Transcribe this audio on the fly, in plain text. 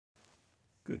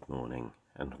Good morning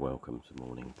and welcome to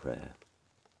morning prayer.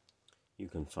 You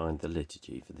can find the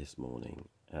liturgy for this morning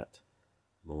at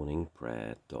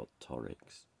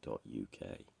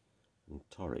morningprayer.torrix.uk, and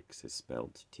Torrix is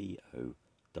spelled Torrix.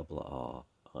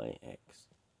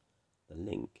 The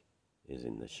link is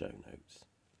in the show notes.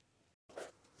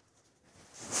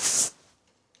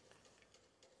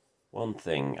 One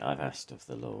thing I've asked of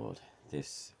the Lord,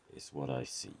 this is what I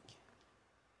seek,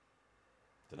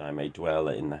 that I may dwell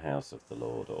in the house of the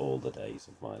Lord all the days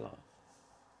of my life,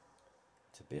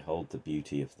 to behold the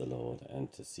beauty of the Lord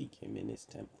and to seek him in his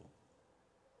temple.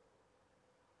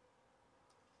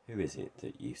 Who is it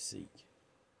that you seek?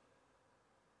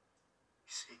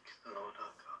 Seek the Lord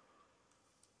our God.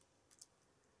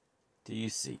 Do you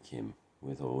seek him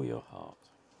with all your heart?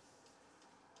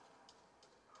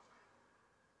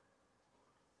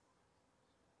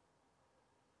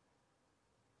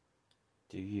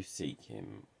 Do you seek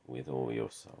him with all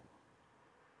your soul?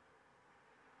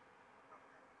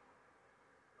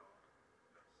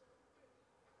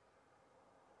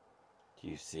 Do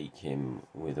you seek him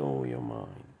with all your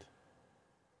mind?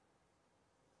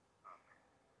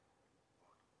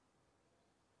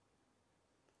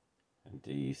 And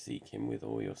do you seek him with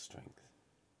all your strength?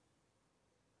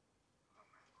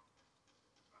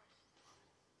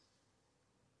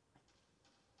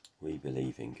 We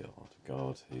believe in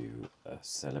God who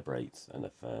celebrates and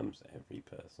affirms every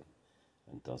person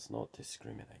and does not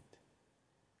discriminate.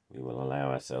 We will allow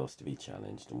ourselves to be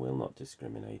challenged and will not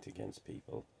discriminate against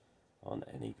people on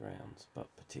any grounds,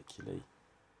 but particularly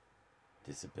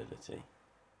disability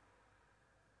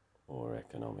or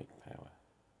economic power,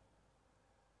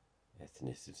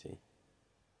 ethnicity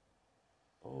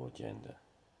or gender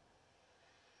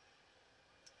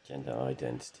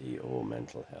identity or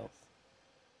mental health,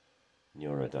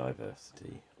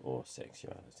 neurodiversity or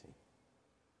sexuality.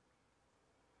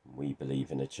 We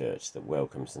believe in a church that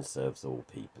welcomes and serves all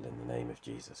people in the name of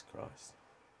Jesus Christ,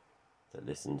 that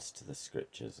listens to the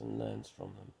scriptures and learns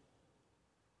from them,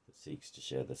 that seeks to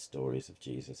share the stories of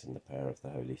Jesus in the power of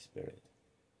the Holy Spirit,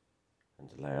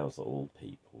 and allows all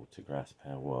people to grasp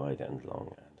how wide and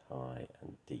long and high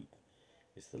and deep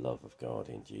is the love of God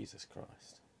in Jesus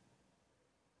Christ.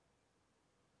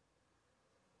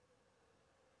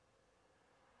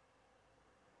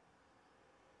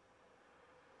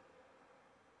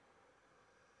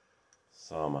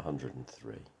 Psalm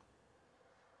 103.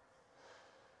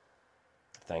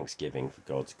 Thanksgiving for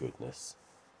God's goodness,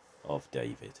 of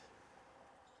David.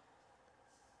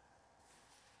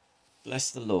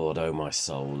 Bless the Lord, O my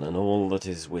soul, and all that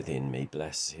is within me,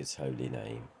 bless his holy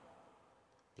name.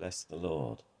 Bless the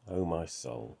Lord, O my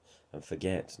soul, and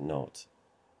forget not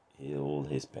all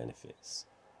his benefits,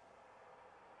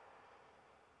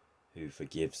 who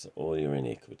forgives all your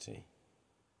iniquity,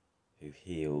 who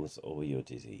heals all your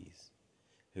disease,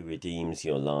 who redeems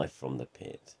your life from the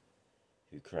pit,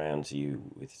 who crowns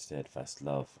you with steadfast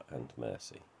love and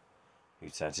mercy, who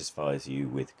satisfies you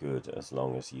with good as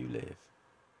long as you live,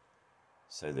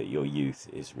 so that your youth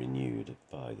is renewed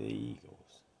by the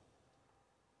eagles.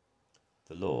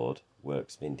 The Lord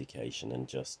works vindication and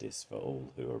justice for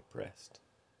all who are oppressed.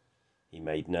 He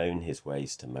made known his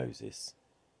ways to Moses,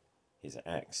 his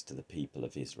acts to the people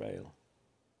of Israel.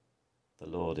 The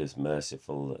Lord is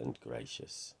merciful and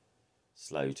gracious,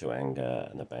 slow to anger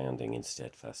and abounding in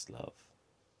steadfast love.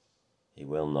 He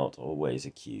will not always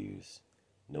accuse,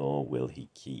 nor will he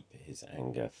keep his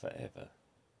anger forever.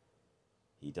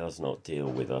 He does not deal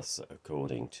with us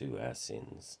according to our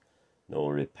sins,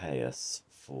 nor repay us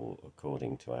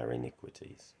according to our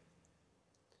iniquities.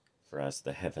 For as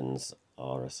the heavens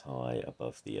are as high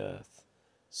above the earth,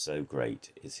 so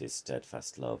great is his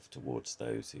steadfast love towards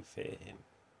those who fear him.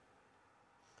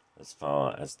 As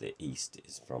far as the east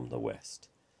is from the west,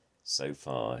 so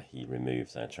far he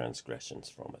removes our transgressions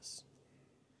from us.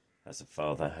 As a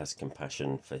father has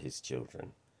compassion for his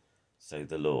children, so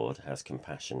the Lord has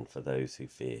compassion for those who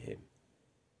fear him.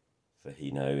 For he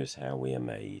knows how we are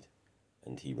made,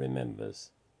 and he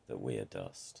remembers that we are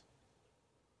dust.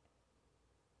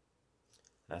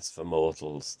 As for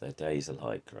mortals, their days are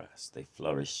like grass, they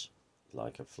flourish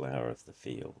like a flower of the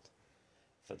field.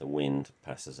 For the wind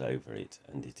passes over it,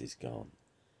 and it is gone,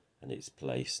 and its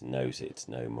place knows it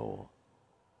no more.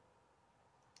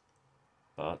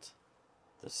 But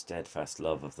the steadfast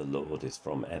love of the Lord is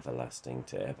from everlasting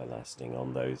to everlasting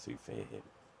on those who fear him,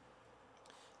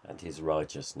 and his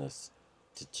righteousness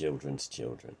to children's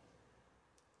children,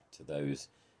 to those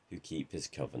who keep his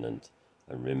covenant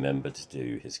and remember to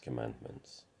do his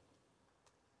commandments.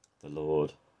 The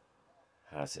Lord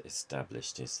has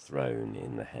established his throne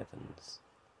in the heavens,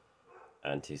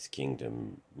 and his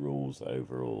kingdom rules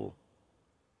over all.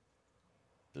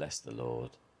 Bless the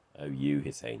Lord, O you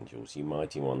his angels, you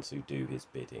mighty ones who do his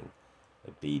bidding,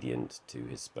 obedient to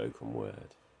his spoken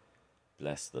word.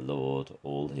 Bless the Lord,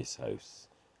 all his hosts,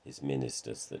 his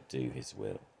ministers that do his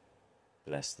will.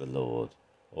 Bless the Lord,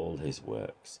 all his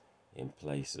works, in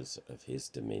places of his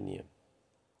dominion.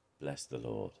 Bless the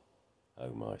Lord, O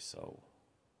my soul.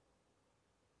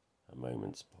 A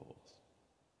moment's pause.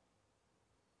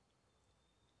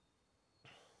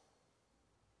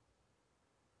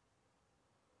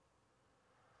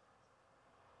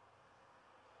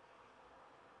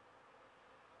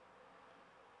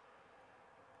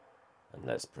 And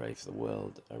let's pray for the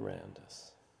world around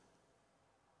us.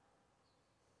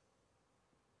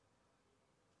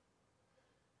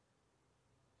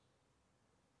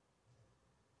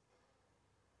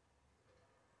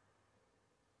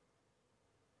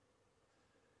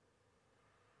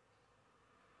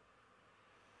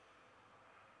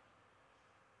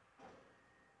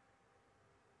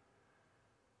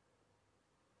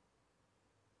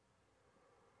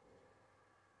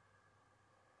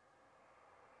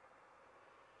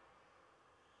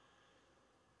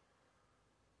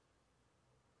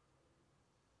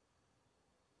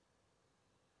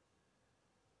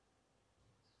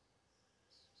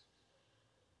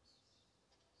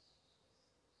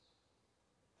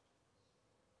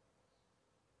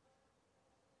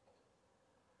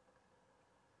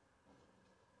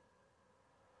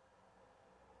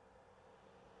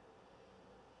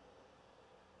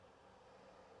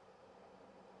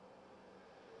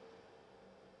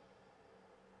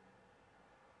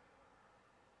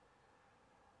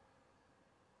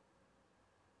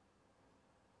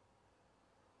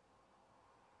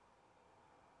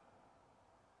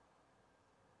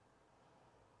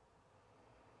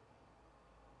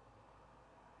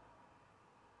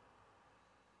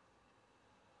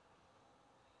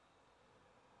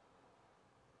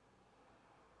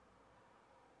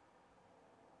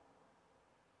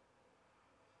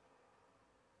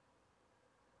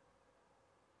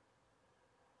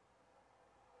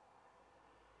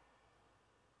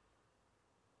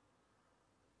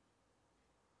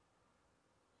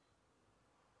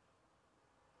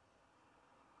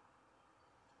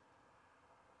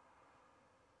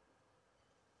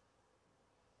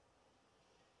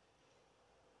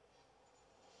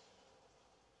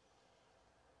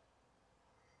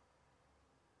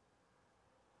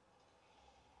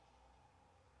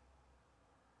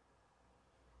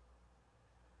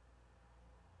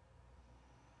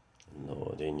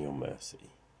 Lord, in your mercy,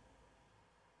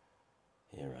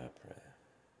 hear our prayer.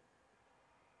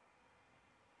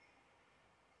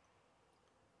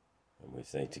 And we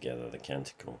say together the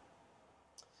canticle,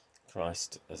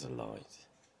 Christ as a light,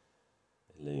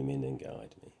 illumine and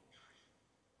guide me.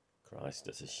 Christ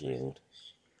as a shield,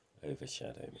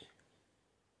 overshadow me.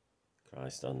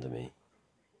 Christ under me,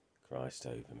 Christ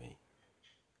over me,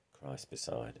 Christ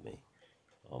beside me,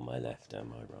 on my left and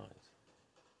my right.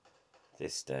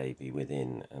 This day be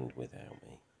within and without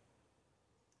me,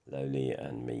 lowly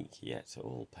and meek, yet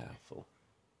all-powerful.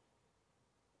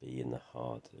 Be in the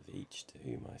heart of each to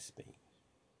whom I speak,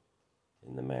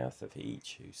 in the mouth of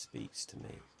each who speaks to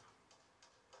me.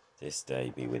 This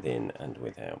day be within and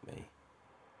without me,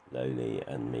 lowly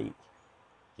and meek,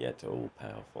 yet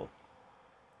all-powerful.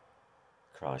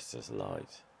 Christ as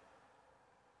light,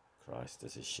 Christ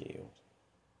as a shield,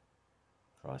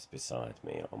 Christ beside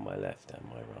me on my left and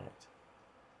my right.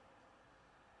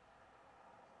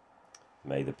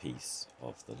 May the peace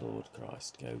of the Lord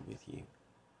Christ go with you,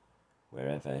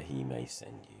 wherever he may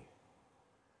send you.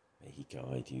 May he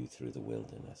guide you through the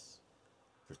wilderness,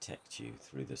 protect you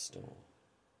through the storm.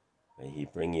 May he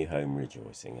bring you home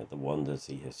rejoicing at the wonders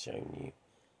he has shown you.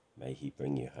 May he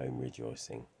bring you home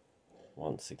rejoicing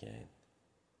once again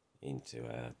into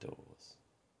our doors.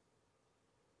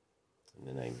 In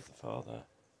the name of the Father,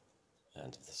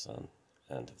 and of the Son,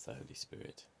 and of the Holy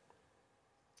Spirit.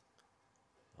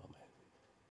 Amen.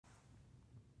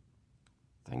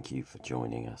 Thank you for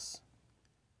joining us.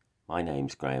 My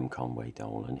name's Graham Conway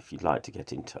Dole, and if you'd like to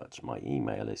get in touch, my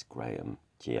email is graham,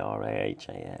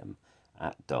 graham,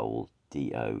 @dole,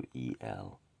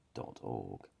 DOEL.org.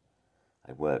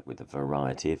 I work with a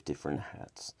variety of different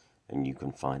hats, and you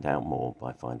can find out more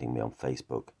by finding me on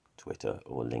Facebook, Twitter,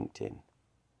 or LinkedIn.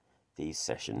 These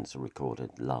sessions are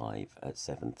recorded live at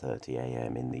 7:30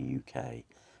 a.m. in the UK,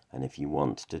 and if you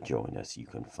want to join us, you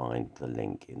can find the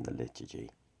link in the liturgy.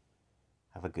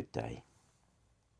 Have a good day.